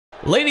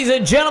Ladies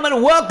and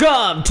gentlemen,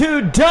 welcome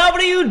to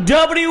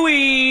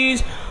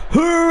WWE's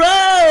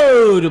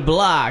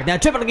Roadblock. Now,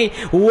 typically,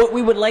 what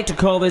we would like to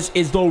call this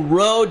is the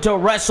road to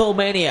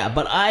WrestleMania,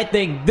 but I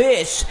think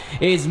this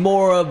is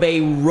more of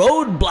a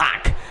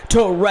roadblock to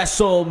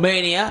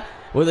WrestleMania,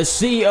 with the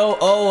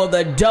COO of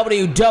the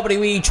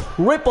WWE,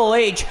 Triple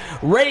H,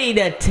 ready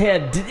to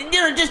defend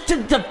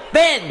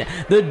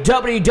the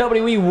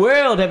WWE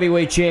World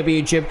Heavyweight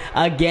Championship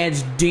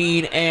against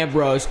Dean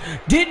Ambrose.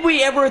 Did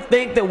we ever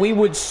think that we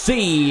would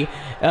see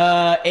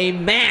a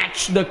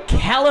match the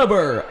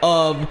caliber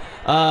of,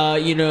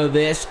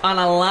 this on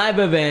a live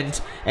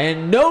event,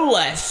 and no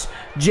less,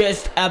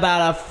 just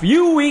about a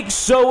few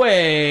weeks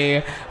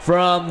away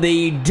from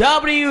the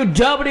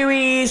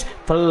WWE's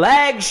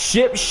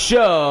flagship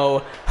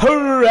show,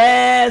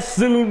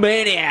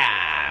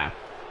 Wrestlemania.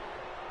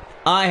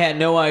 I had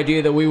no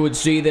idea that we would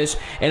see this,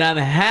 and I'm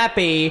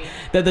happy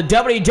that the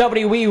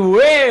WWE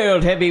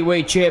World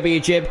Heavyweight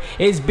Championship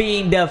is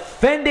being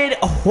defended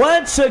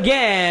once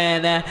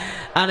again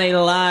on a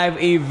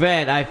live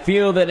event. I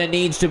feel that it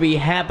needs to be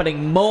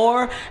happening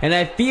more, and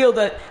I feel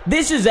that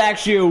this is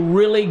actually a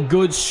really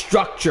good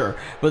structure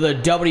for the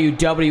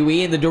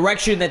WWE, and the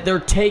direction that they're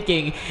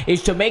taking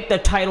is to make the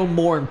title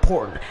more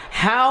important.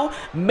 How?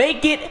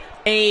 Make it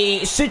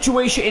a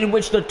situation in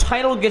which the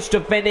title gets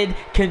defended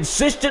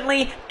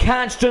consistently,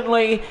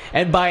 constantly,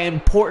 and by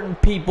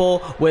important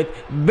people with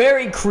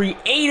very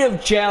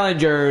creative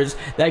challengers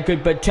that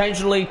could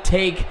potentially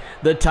take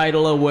the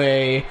title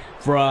away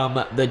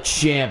from the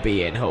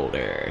champion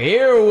holder.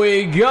 Here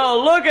we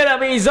go. Look at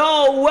him. He's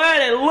all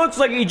wet. It looks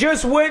like he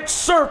just went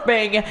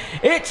surfing.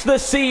 It's the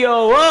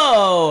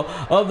COO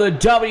of the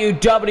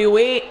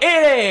WWE. It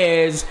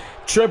is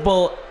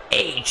Triple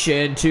H.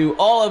 And to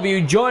all of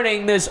you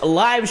joining this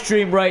live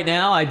stream right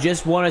now, I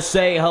just want to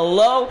say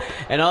hello,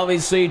 and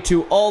obviously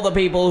to all the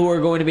people who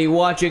are going to be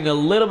watching a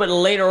little bit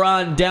later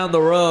on down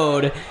the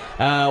road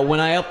when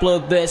I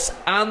upload this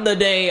on the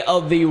day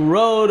of the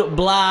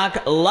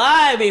Roadblock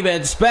live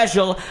event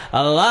special,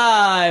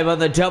 live on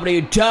the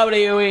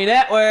WWE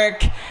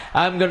Network.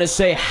 I'm going to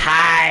say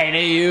hi to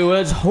you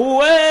as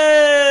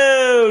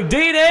well.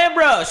 Dean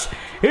Ambrose.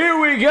 Here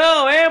we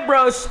go.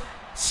 Ambrose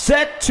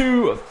set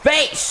to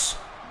face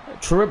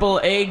Triple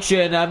H,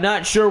 and I'm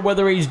not sure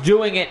whether he's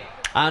doing it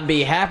on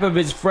behalf of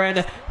his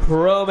friend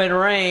Roman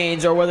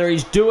Reigns or whether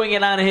he's doing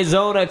it on his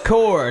own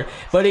accord,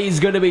 but he's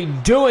going to be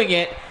doing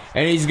it,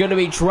 and he's going to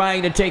be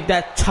trying to take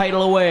that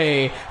title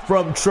away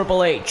from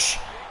Triple H,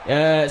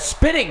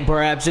 spitting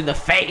perhaps in the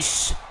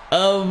face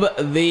of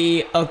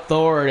the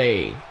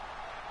Authority.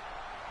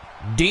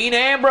 Dean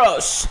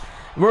Ambrose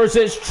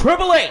versus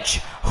Triple H,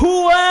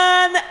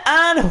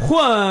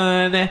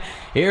 one-on-one,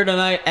 here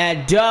tonight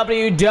at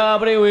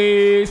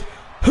WWE's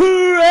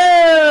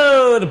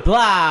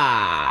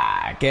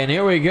Roadblock. And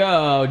here we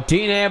go,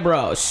 Dean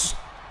Ambrose.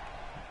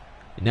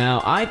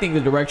 Now, I think the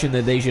direction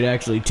that they should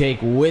actually take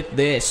with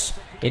this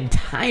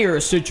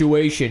entire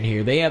situation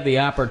here, they have the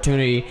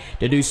opportunity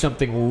to do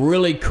something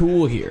really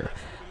cool here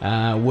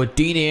with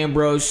Dean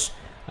Ambrose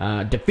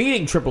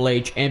defeating Triple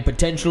H and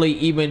potentially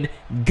even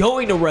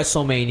going to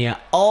WrestleMania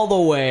all the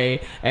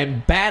way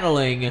and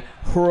battling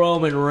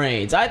Roman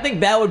Reigns. I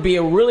think that would be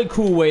a really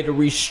cool way to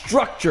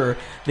restructure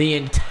the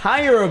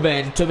entire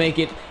event to make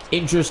it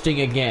interesting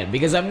again,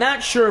 because I'm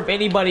not sure if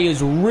anybody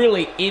is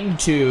really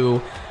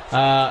into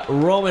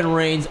Roman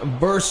Reigns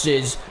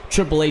versus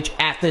Triple H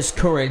at this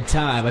current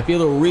time. I feel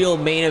the real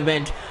main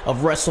event of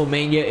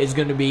WrestleMania is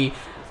going to be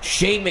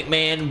Shane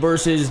McMahon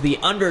versus The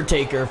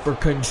Undertaker for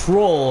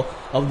control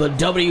of the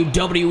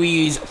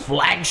WWE's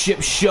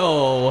flagship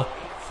show,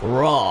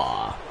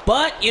 Raw.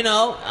 But,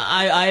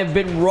 I have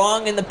been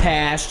wrong in the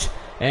past,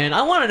 and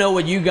I want to know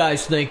what you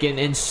guys think,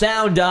 and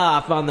sound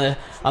off on the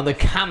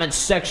comments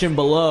section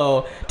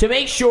below to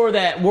make sure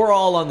that we're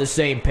all on the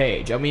same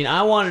page. I mean,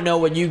 I want to know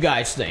what you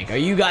guys think. Are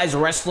you guys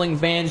wrestling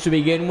fans to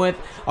begin with?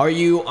 Are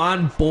you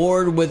on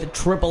board with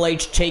Triple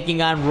H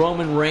taking on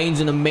Roman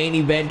Reigns in the main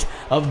event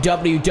of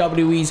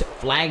WWE's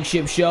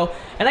flagship show?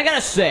 And I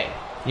gotta say,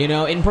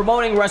 in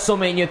promoting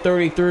WrestleMania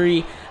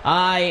 33,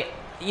 I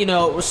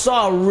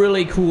saw a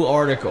really cool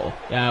article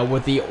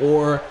with the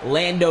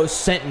Orlando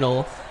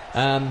Sentinel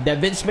that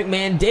Vince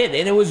McMahon did,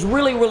 and it was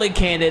really, really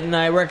candid, and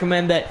I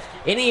recommend that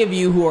any of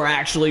you who are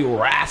actually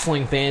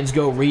wrestling fans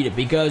go read it,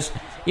 because,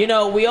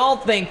 we all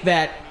think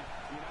that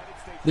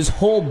this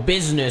whole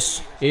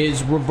business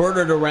is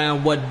reverted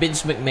around what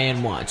Vince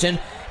McMahon wants, and,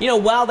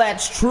 while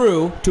that's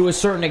true to a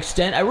certain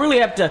extent, I really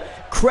have to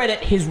credit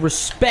his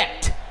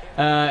respect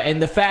and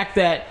the fact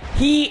that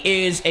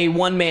he is a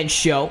one-man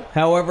show.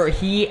 However,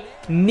 he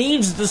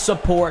needs the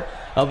support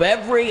of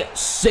every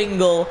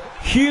single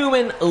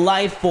human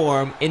life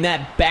form in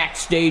that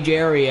backstage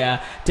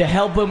area to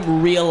help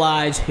him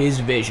realize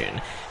his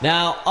vision.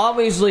 Now,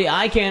 obviously,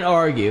 I can't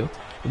argue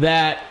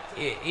that,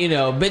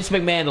 Vince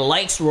McMahon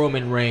likes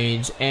Roman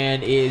Reigns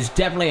and is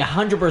definitely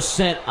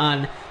 100%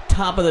 on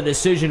top of the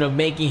decision of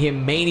making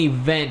him main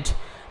event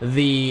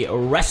the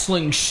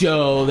wrestling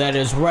show that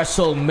is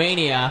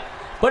WrestleMania,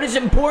 but it's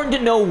important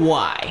to know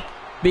why.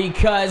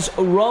 because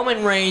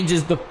Roman Reigns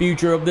is the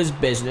future of this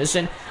business,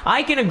 and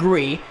I can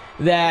agree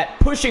that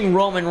pushing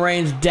Roman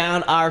Reigns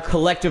down our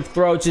collective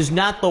throats is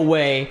not the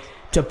way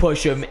to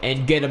push him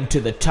and get him to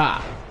the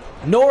top.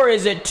 Nor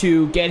is it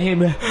to get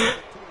him...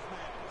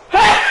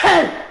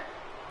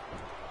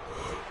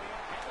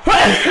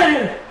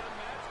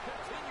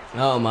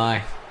 Oh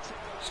my.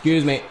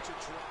 Excuse me.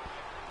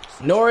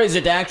 Nor is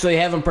it to actually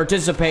have him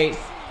participate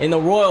in the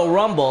Royal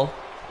Rumble,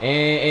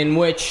 in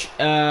which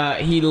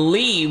he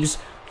leaves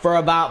for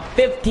about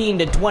 15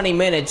 to 20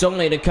 minutes,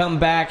 only to come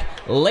back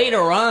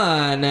later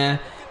on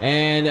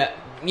and,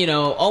 you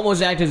know,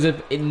 almost act as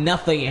if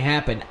nothing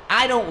happened.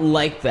 I don't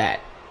like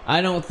that.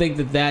 I don't think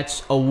that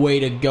that's a way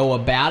to go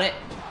about it.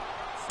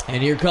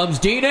 And here comes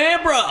Dean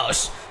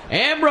Ambrose.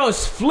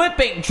 Ambrose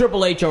flipping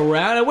Triple H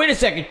around. And wait a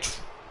second.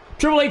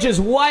 Triple H's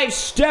wife,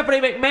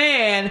 Stephanie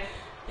McMahon,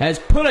 has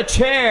put a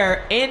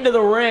chair into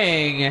the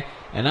ring.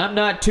 And I'm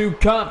not too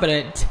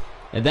confident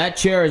that that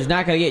chair is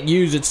not going to get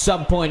used at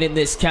some point in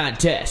this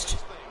contest.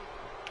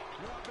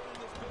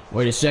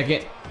 Wait a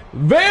second.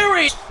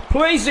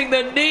 Placing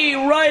the knee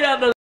right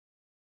on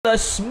the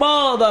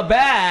small of the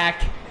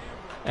back.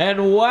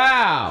 And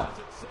wow.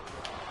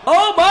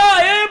 Oh my,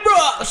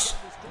 Ambrose!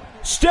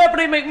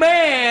 Stephanie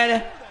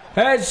McMahon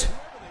has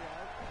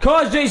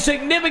caused a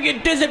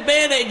significant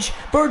disadvantage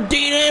for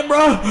Dean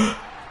Ambrose.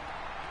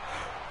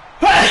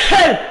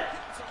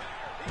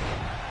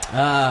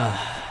 I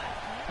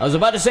was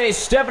about to say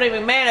Stephanie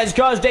McMahon has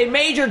caused a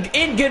major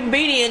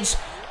inconvenience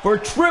for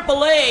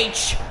Triple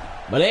H,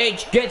 but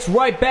H gets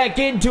right back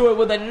into it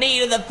with a knee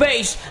to the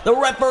face, the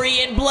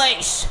referee in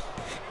place.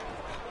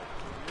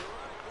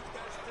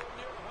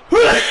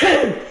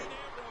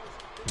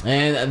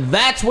 And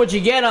that's what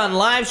you get on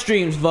live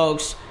streams,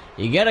 folks.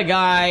 You get a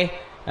guy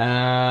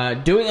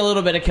doing a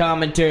little bit of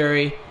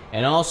commentary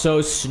and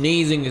also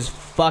sneezing his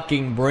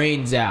fucking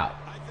brains out.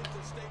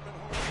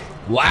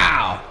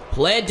 Wow.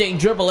 Planting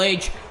Triple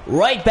H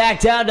right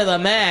back down to the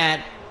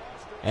mat.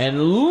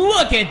 And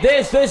look at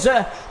this. This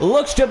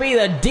looks to be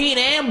the Dean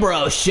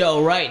Ambrose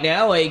show right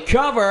now. A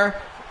cover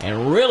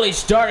and really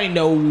starting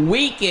to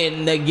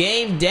weaken the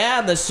game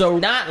down.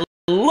 Not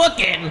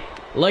looking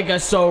like a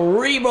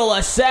cerebral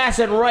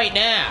assassin right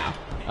now.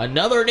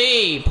 Another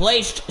knee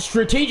placed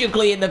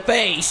strategically in the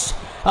face.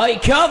 A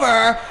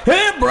cover.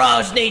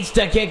 Ambrose needs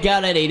to kick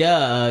out, and he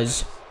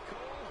does.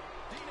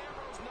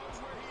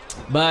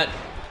 But,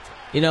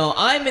 you know,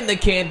 I'm in the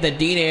camp that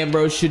Dean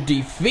Ambrose should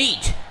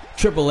defeat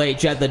Triple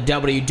H at the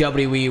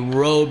WWE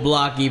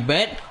Roadblock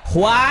event.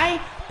 Why?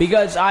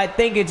 Because I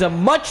think it's a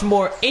much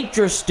more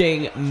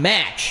interesting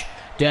match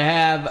to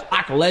have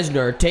Brock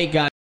Lesnar take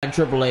on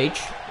Triple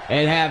H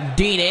and have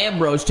Dean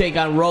Ambrose take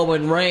on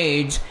Roman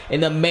Reigns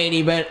in the main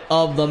event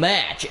of the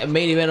match,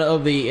 main event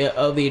of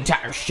the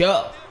entire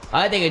show.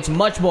 I think it's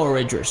much more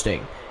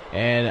interesting.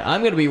 And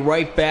I'm going to be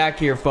right back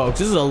here, folks.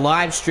 This is a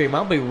live stream.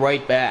 I'll be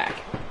right back.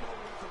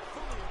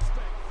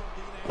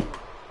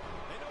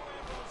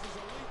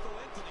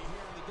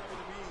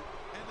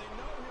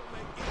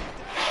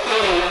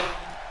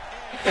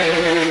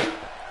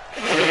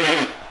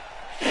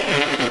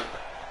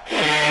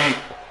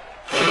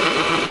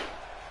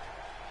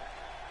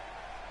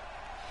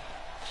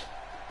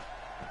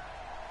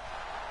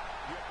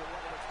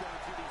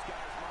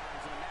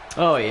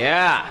 Oh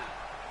yeah.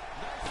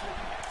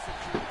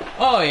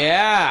 Oh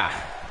yeah.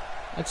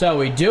 That's how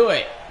we do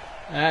it.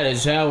 That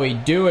is how we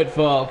do it,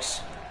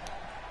 folks.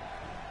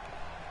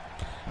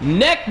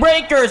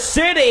 Neckbreaker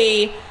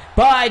City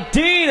by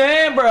Dean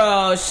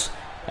Ambrose.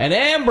 And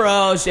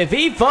Ambrose, if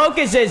he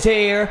focuses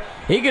here,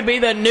 he could be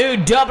the new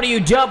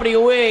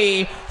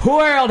WWE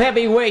World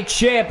Heavyweight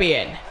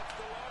Champion.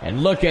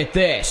 And look at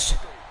this.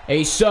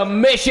 A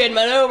submission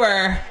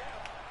maneuver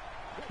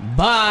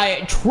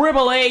by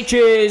Triple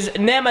H's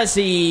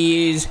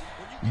nemesis,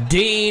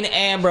 Dean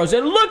Ambrose.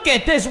 And look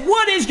at this.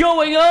 What is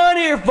going on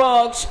here,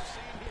 folks?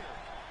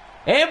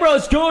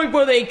 Ambrose going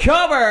for the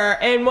cover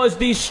and was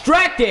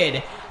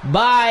distracted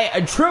by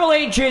Triple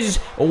H's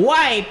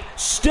wife,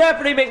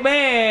 Stephanie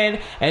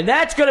McMahon. And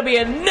that's going to be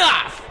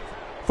enough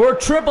for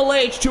Triple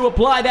H to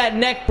apply that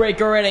neck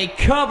breaker and a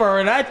cover.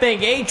 And I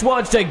think H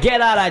wants to get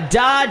out of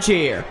Dodge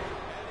here.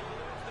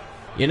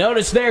 You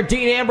notice there,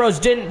 Dean Ambrose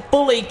didn't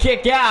fully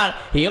kick out.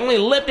 He only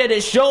lifted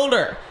his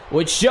shoulder,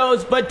 which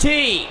shows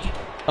fatigue.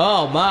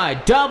 Oh my,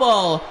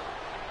 double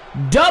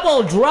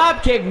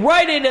drop kick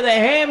right into the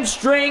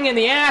hamstring and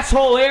the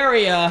asshole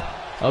area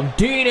of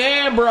Dean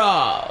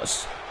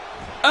Ambrose.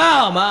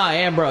 Oh my,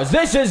 Ambrose,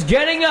 this is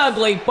getting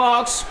ugly,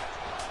 folks.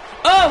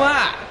 Oh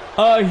my,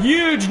 a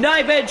huge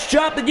knife edge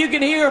chop that you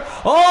can hear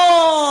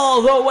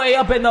all the way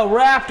up in the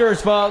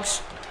rafters,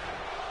 folks.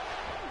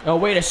 Oh,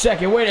 wait a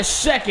second, wait a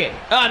second.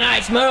 Oh,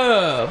 nice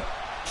move.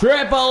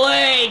 Triple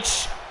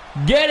H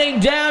getting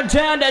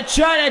downtown to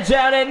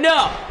Chinatown, and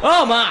no.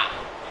 Oh, my.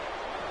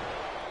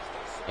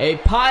 A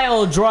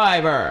pile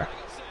driver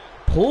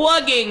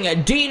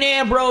plugging Dean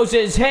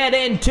Ambrose's head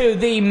into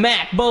the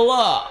mat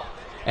below.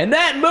 And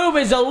that move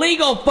is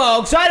illegal,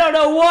 folks. I don't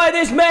know why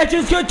this match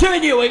is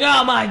continuing.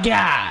 Oh, my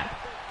God.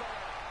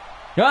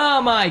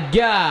 Oh my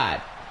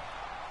God.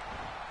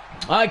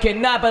 I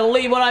cannot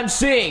believe what I'm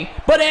seeing.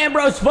 But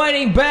Ambrose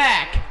fighting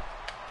back.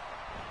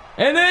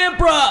 And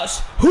Ambrose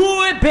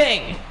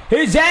whipping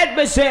his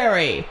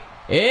adversary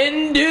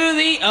into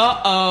the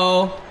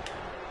oh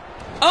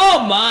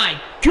my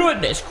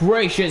goodness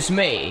gracious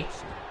me.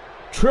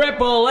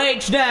 Triple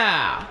H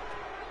now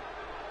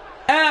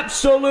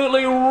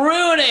absolutely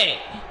ruining.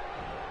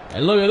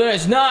 And look at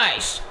this,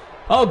 nice.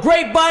 Oh,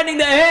 great binding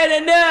the head,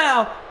 and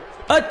now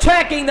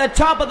attacking the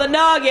top of the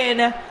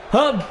noggin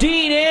of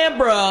Dean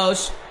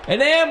Ambrose.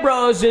 And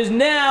Ambrose is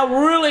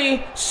now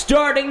really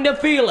starting to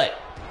feel it.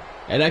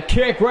 And a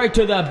kick right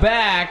to the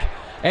back.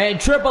 And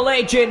Triple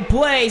H in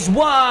place.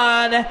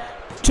 1,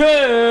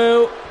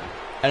 2.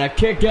 And a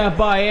kick out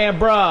by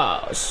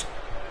Ambrose.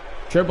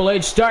 Triple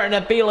H starting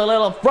to feel a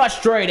little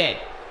frustrated.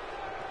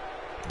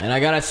 And I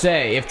gotta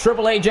say, if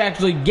Triple H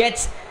actually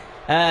gets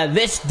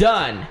this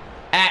done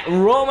at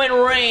Roman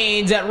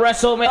Reigns at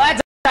WrestleMania,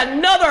 that's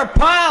another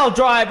pile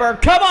driver.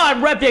 Come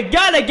on, ref, you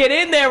gotta get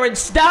in there and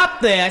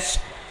stop this.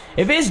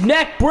 If his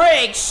neck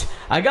breaks,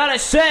 I gotta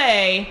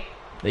say,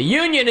 the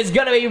Union is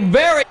gonna be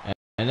very...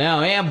 And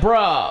now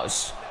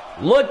Ambrose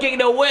looking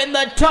to win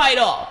the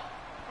title.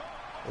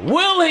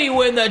 Will he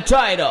win the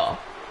title?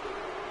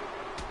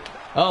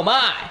 Oh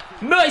my,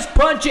 nice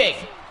punching.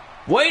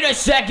 Wait a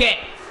second.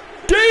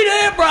 Dean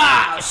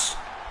Ambrose!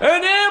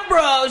 And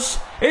Ambrose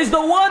is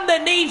the one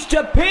that needs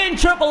to pin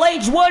Triple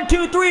H 1,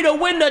 2, 3 to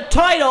win the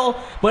title,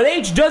 but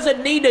H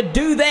doesn't need to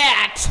do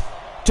that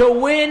to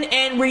win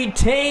and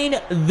retain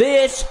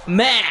this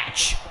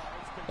match.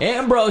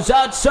 Ambrose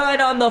outside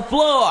on the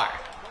floor.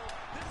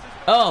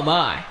 Oh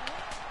my.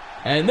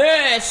 And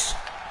this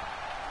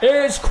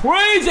is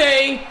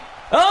crazy.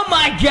 Oh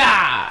my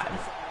God.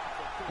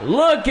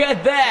 Look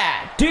at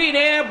that. Dean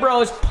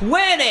Ambrose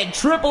planted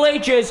Triple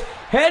H's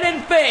head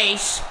and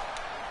face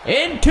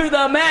into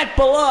the mat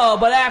below,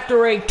 but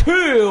after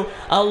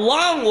a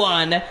long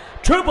one,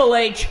 Triple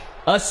H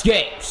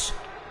escapes.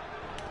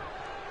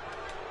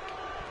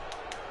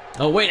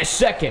 Oh, wait a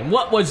second.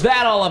 What was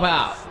that all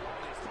about?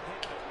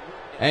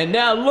 And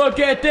now look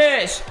at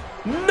this.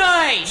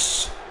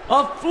 Nice.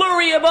 A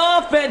flurry of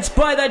offense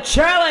by the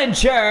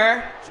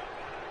challenger.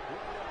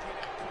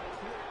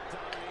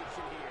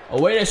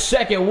 Oh, wait a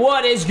second.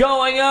 What is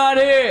going on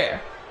here?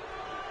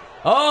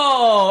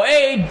 Oh,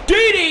 a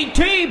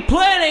DDT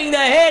planting the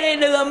head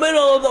into the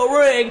middle of the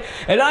ring.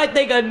 And I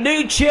think a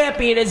new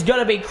champion is going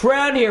to be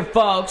crowned here,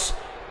 folks.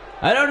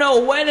 I don't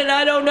know when and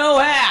I don't know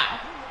how.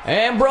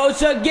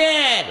 Ambrose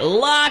again,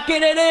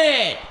 locking it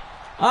in.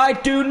 I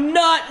do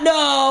not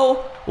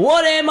know.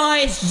 What am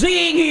I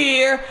seeing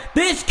here?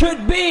 This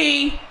could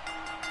be...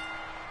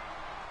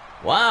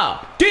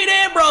 Wow. Dean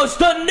Ambrose,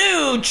 the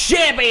new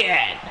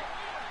champion.